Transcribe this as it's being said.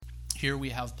Here we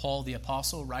have Paul the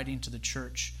Apostle writing to the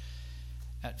church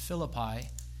at Philippi,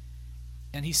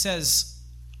 and he says,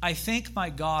 I thank my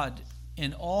God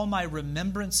in all my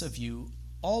remembrance of you,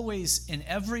 always in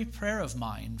every prayer of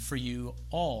mine for you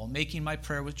all, making my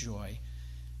prayer with joy,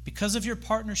 because of your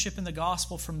partnership in the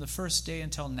gospel from the first day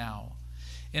until now.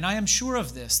 And I am sure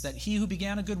of this, that he who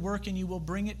began a good work in you will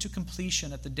bring it to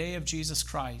completion at the day of Jesus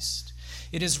Christ.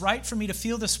 It is right for me to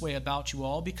feel this way about you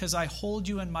all, because I hold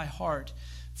you in my heart,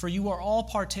 for you are all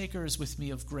partakers with me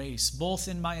of grace, both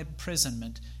in my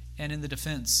imprisonment and in the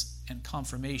defense and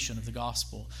confirmation of the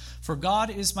gospel. For God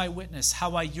is my witness,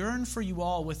 how I yearn for you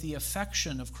all with the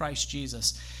affection of Christ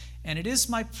Jesus. And it is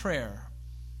my prayer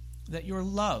that your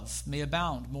love may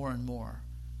abound more and more,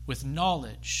 with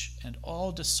knowledge and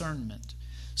all discernment,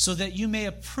 so that you may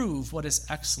approve what is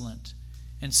excellent,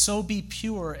 and so be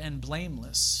pure and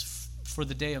blameless for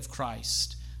the day of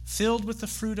Christ, filled with the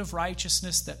fruit of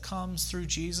righteousness that comes through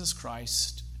Jesus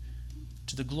Christ,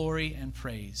 to the glory and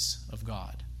praise of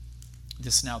God.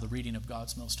 This is now the reading of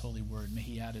God's most holy word. May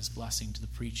he add his blessing to the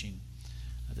preaching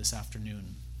this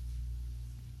afternoon.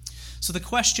 So the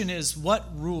question is, what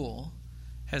rule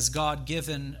has God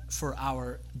given for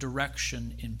our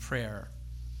direction in prayer?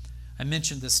 I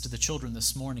mentioned this to the children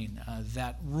this morning.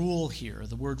 That rule here,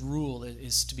 the word rule,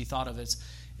 is to be thought of as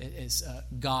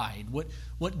guide.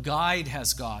 What guide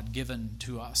has God given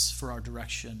to us for our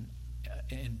direction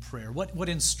in prayer? What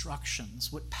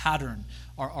instructions, what pattern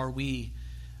are we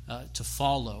to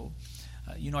follow?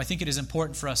 I think it is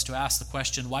important for us to ask the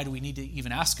question, why do we need to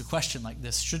even ask a question like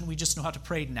this? Shouldn't we just know how to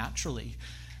pray naturally?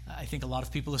 I think a lot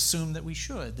of people assume that we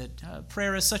should, that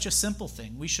prayer is such a simple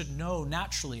thing. We should know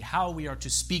naturally how we are to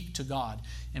speak to God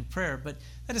in prayer, but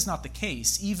that is not the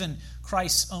case. Even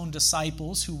Christ's own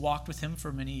disciples who walked with him for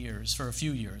a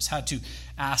few years, had to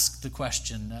ask the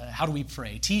question, how do we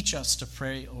pray? Teach us to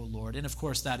pray, O Lord. And of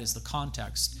course, that is the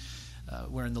context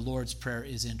wherein the Lord's Prayer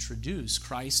is introduced.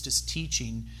 Christ is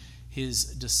teaching his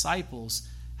disciples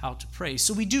how to pray.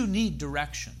 So we do need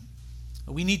direction.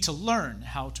 We need to learn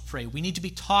how to pray. We need to be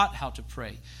taught how to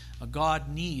pray. God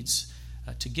needs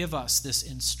to give us this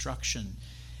instruction.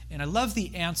 And I love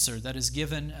the answer that is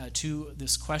given to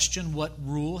this question, what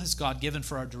rule has God given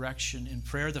for our direction in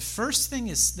prayer? The first thing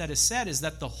that is said is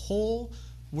that the whole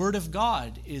Word of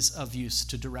God is of use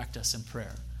to direct us in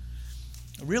prayer.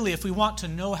 Really, if we want to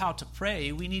know how to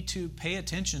pray, we need to pay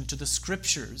attention to the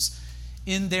Scriptures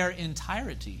in their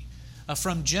entirety.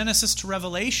 From Genesis to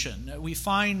Revelation, we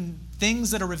find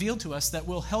things that are revealed to us that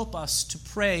will help us to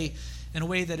pray in a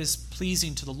way that is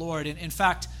pleasing to the Lord. And in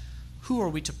fact, who are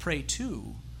we to pray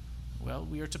to? Well,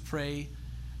 we are to pray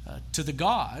to the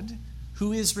God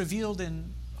who is revealed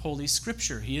in Holy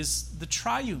Scripture. He is the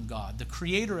triune God, the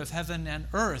creator of heaven and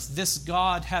earth. This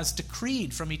God has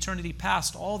decreed from eternity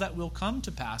past all that will come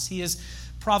to pass. He is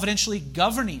providentially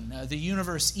governing the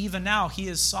universe even now. He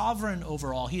is sovereign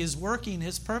over all. He is working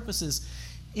his purposes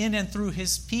in and through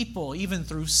his people, even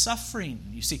through suffering.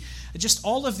 You see, just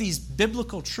all of these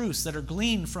biblical truths that are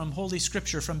gleaned from Holy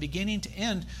Scripture from beginning to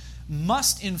end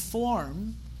must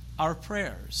inform our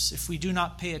prayers. If we do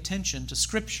not pay attention to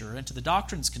Scripture and to the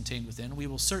doctrines contained within, we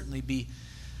will certainly be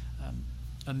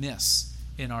amiss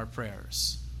in our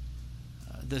prayers.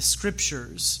 The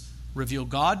Scriptures reveal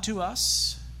God to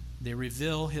us. They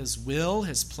reveal his will,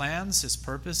 his plans, his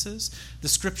purposes. The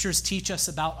Scriptures teach us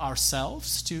about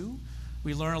ourselves, too.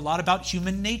 We learn a lot about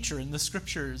human nature in the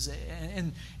Scriptures,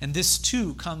 and this,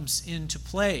 too, comes into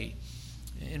play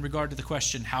in regard to the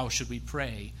question, how should we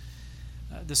pray?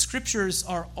 The Scriptures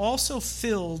are also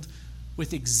filled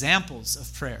with examples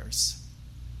of prayers.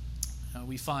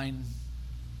 We find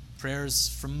prayers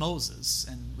from Moses,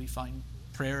 and we find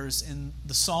prayers in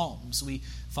the Psalms. We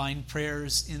find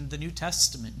prayers in the New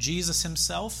Testament. Jesus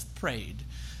himself prayed.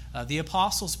 The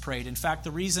apostles prayed. In fact,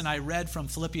 the reason I read from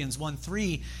Philippians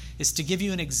 1:3 is to give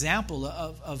you an example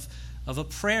of a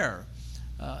prayer.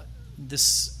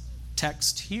 This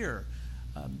text here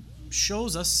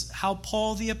shows us how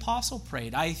Paul the apostle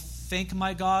prayed. I thank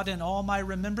my God in all my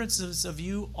remembrances of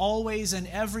you, always in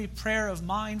every prayer of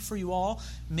mine for you all,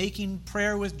 making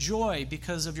prayer with joy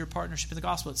because of your partnership in the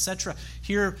gospel, etc.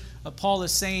 Here, Paul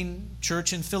is saying,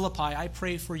 church in Philippi, I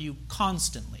pray for you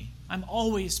constantly. I'm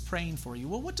always praying for you.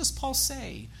 Well, what does Paul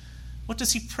say? What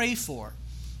does he pray for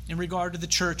in regard to the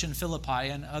church in Philippi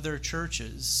and other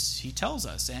churches? He tells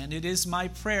us, and it is my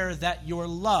prayer that your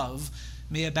love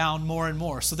may abound more and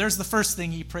more. So there's the first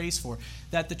thing he prays for,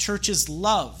 that the church's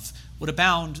love would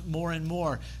abound more and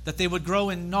more, that they would grow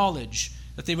in knowledge,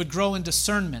 that they would grow in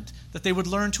discernment, that they would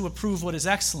learn to approve what is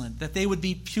excellent, that they would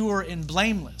be pure and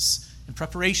blameless in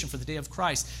preparation for the day of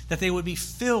Christ, that they would be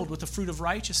filled with the fruit of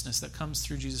righteousness that comes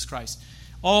through Jesus Christ.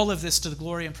 All of this to the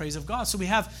glory and praise of God. So we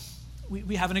have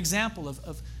an example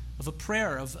of a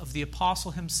prayer of the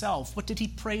apostle himself. What did he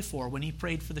pray for when he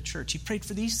prayed for the church? He prayed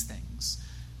for these things.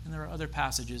 And there are other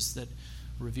passages that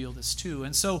reveal this too.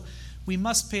 And so we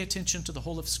must pay attention to the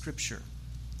whole of Scripture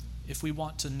if we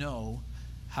want to know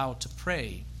how to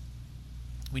pray.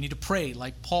 We need to pray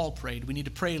like Paul prayed. We need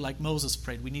to pray like Moses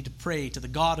prayed. We need to pray to the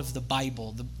God of the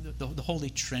Bible, the Holy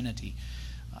Trinity.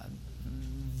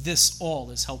 This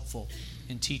all is helpful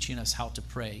in teaching us how to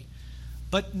pray.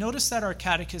 But notice that our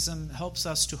catechism helps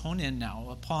us to hone in now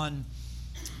upon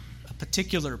a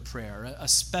particular prayer, a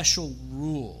special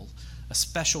rule, a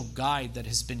special guide that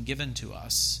has been given to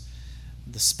us.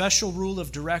 The special rule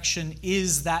of direction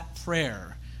is that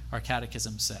prayer, our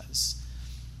catechism says.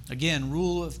 Again,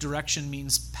 rule of direction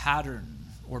means pattern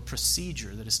or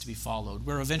procedure that is to be followed.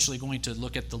 We're eventually going to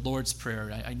look at the Lord's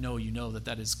Prayer. I know you know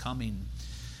that is coming.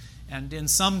 And in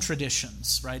some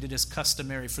traditions, right, it is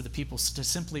customary for the people to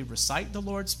simply recite the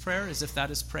Lord's Prayer as if that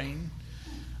is praying.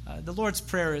 The Lord's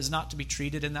Prayer is not to be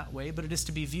treated in that way, but it is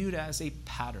to be viewed as a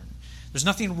pattern. There's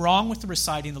nothing wrong with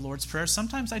reciting the Lord's Prayer.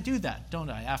 Sometimes I do that, don't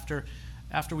I? After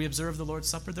we observe the Lord's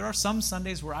Supper, there are some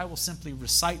Sundays where I will simply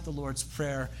recite the Lord's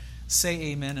Prayer, say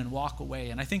amen, and walk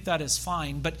away. And I think that is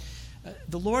fine. But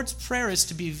the Lord's Prayer is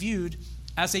to be viewed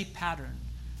as a pattern,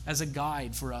 as a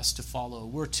guide for us to follow.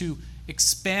 We're to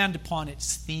expand upon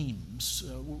its themes.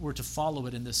 We're to follow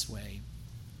it in this way.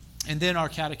 And then our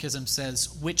catechism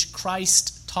says, which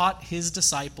Christ taught his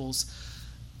disciples,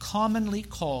 commonly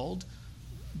called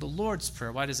the Lord's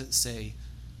Prayer. Why does it say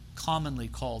commonly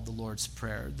called the Lord's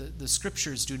Prayer? The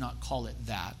Scriptures do not call it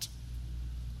that.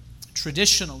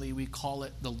 Traditionally, we call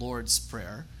it the Lord's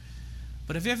Prayer.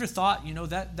 But have you ever thought,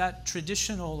 that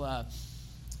traditional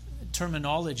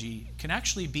terminology can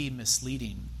actually be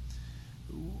misleading?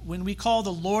 When we call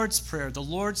the Lord's Prayer,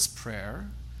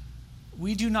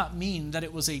 we do not mean that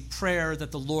it was a prayer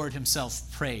that the Lord himself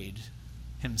prayed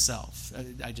himself.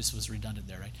 I just was redundant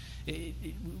there, right?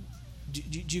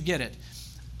 Do you get it?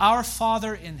 Our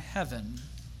Father in heaven,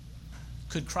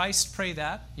 could Christ pray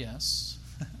that? Yes.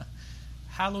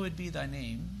 Hallowed be thy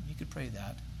name. He could pray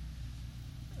that.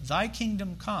 Thy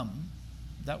kingdom come.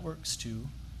 That works too.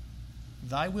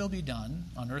 Thy will be done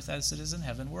on earth as it is in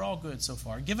heaven. We're all good so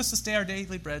far. Give us this day our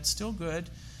daily bread. Still good.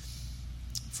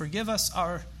 Forgive us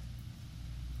our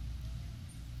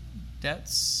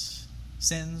debts,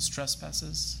 sins,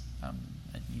 trespasses.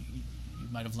 You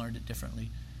might have learned it differently.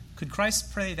 Could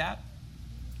Christ pray that?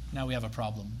 Now we have a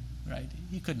problem, right?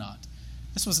 He could not.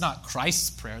 This was not Christ's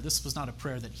prayer. This was not a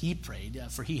prayer that he prayed,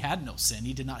 for he had no sin.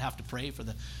 He did not have to pray for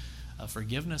the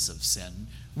forgiveness of sin.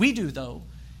 We do, though.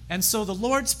 And so the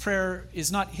Lord's Prayer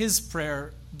is not his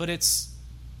prayer, but it's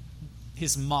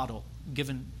his model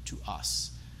given to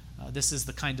us. This is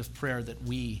the kind of prayer that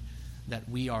we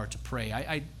are to pray.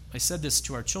 I said this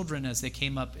to our children as they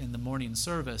came up in the morning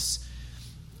service.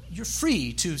 You're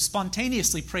free to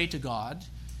spontaneously pray to God.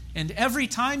 And every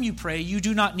time you pray, you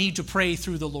do not need to pray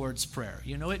through the Lord's Prayer.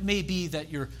 It may be that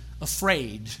you're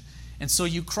afraid, and so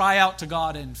you cry out to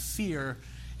God in fear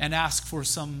and ask for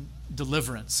some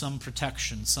deliverance, some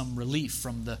protection, some relief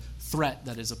from the threat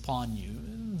that is upon you.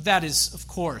 That is, of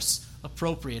course,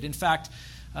 appropriate. In fact,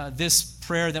 this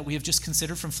prayer that we have just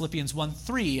considered from Philippians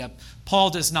 1:3, Paul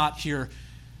does not here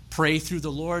pray through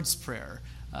the Lord's Prayer.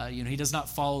 He does not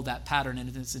follow that pattern in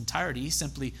its entirety. He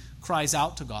simply cries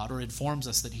out to God, or informs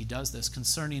us that he does this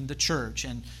concerning the church,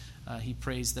 and he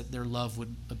prays that their love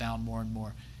would abound more and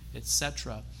more,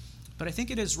 etc. But I think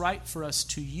it is right for us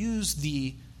to use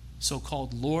the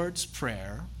so-called Lord's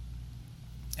Prayer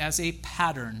as a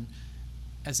pattern,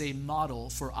 as a model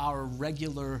for our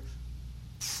regular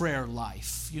prayer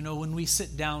life. When we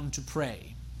sit down to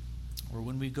pray, or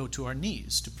when we go to our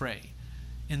knees to pray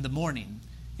in the morning,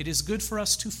 it is good for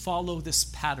us to follow this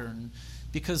pattern,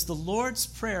 because the Lord's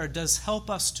Prayer does help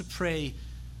us to pray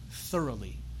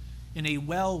thoroughly, in a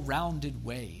well-rounded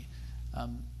way.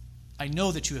 I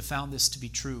know that you have found this to be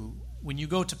true. When you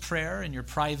go to prayer in your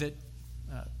private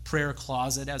prayer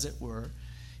closet, as it were,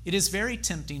 it is very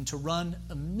tempting to run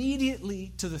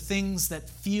immediately to the things that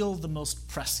feel the most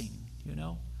pressing,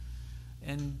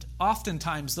 And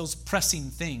oftentimes those pressing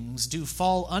things do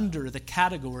fall under the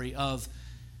category of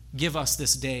give us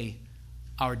this day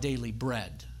our daily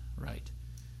bread, right?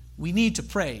 We need to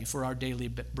pray for our daily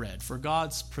bread, for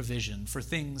God's provision, for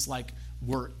things like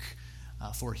work,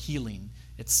 for healing,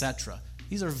 etc.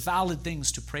 These are valid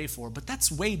things to pray for, but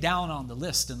that's way down on the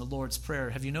list in the Lord's Prayer.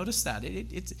 Have you noticed that?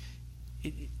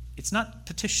 It's not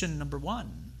petition number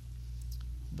one,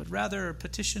 but rather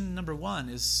petition number one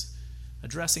is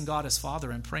addressing God as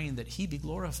Father and praying that he be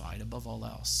glorified above all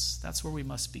else. That's where we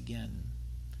must begin.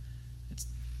 It's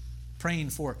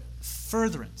praying for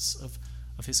furtherance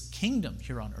of his kingdom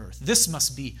here on earth. This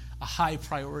must be a high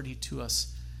priority to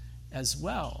us as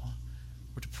well.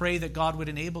 We're to pray that God would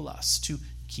enable us to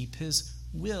keep his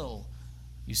will,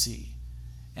 you see.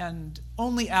 And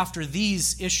only after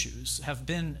these issues have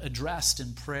been addressed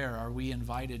in prayer are we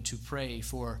invited to pray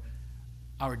for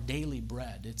our daily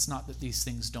bread. It's not that these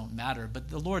things don't matter, but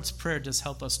the Lord's Prayer does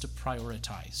help us to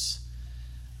prioritize.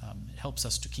 It helps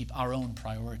us to keep our own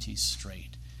priorities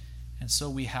straight. And so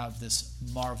we have this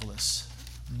marvelous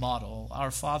model. Our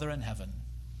Father in heaven,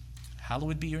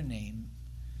 hallowed be your name.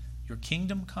 Your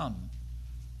kingdom come.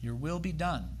 Your will be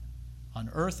done on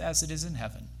earth as it is in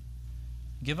heaven.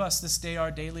 Give us this day our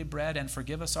daily bread, and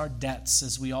forgive us our debts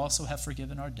as we also have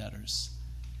forgiven our debtors.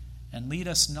 And lead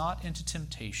us not into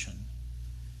temptation,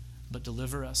 but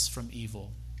deliver us from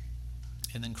evil.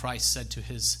 And then Christ said to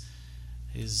his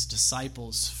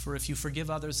disciples, for if you forgive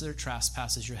others their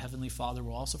trespasses, your heavenly Father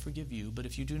will also forgive you. But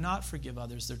if you do not forgive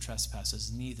others their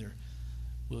trespasses, neither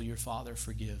will your Father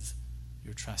forgive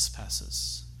your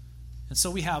trespasses. And so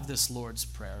we have this Lord's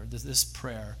Prayer, this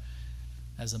prayer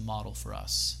as a model for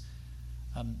us.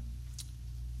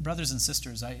 Brothers and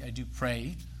sisters, I do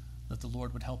pray that the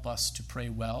Lord would help us to pray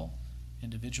well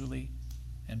individually,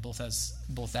 and both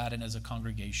that and as a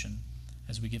congregation,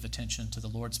 as we give attention to the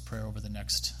Lord's Prayer over the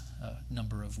next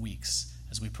number of weeks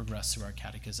as we progress through our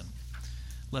catechism.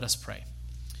 Let us pray.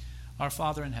 Our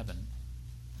Father in heaven,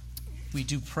 we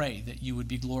do pray that you would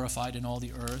be glorified in all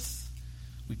the earth.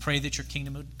 We pray that your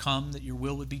kingdom would come, that your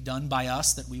will would be done by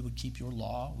us, that we would keep your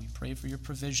law. We pray for your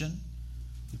provision.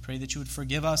 We pray that you would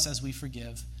forgive us as we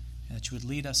forgive, and that you would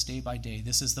lead us day by day.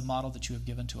 This is the model that you have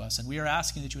given to us. And we are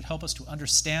asking that you would help us to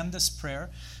understand this prayer,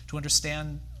 to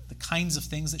understand the kinds of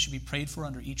things that should be prayed for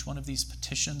under each one of these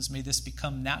petitions. May this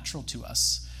become natural to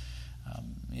us.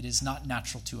 It is not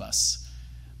natural to us,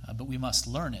 but we must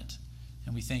learn it.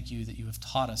 And we thank you that you have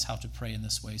taught us how to pray in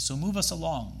this way. So move us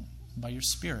along by your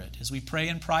Spirit as we pray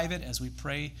in private, as we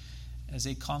pray as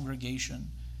a congregation.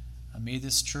 May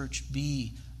this church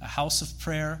be a house of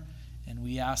prayer, and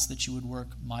we ask that you would work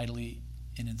mightily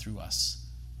in and through us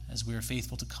as we are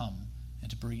faithful to come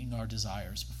and to bring our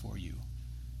desires before you.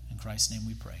 In Christ's name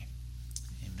we pray.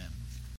 Amen.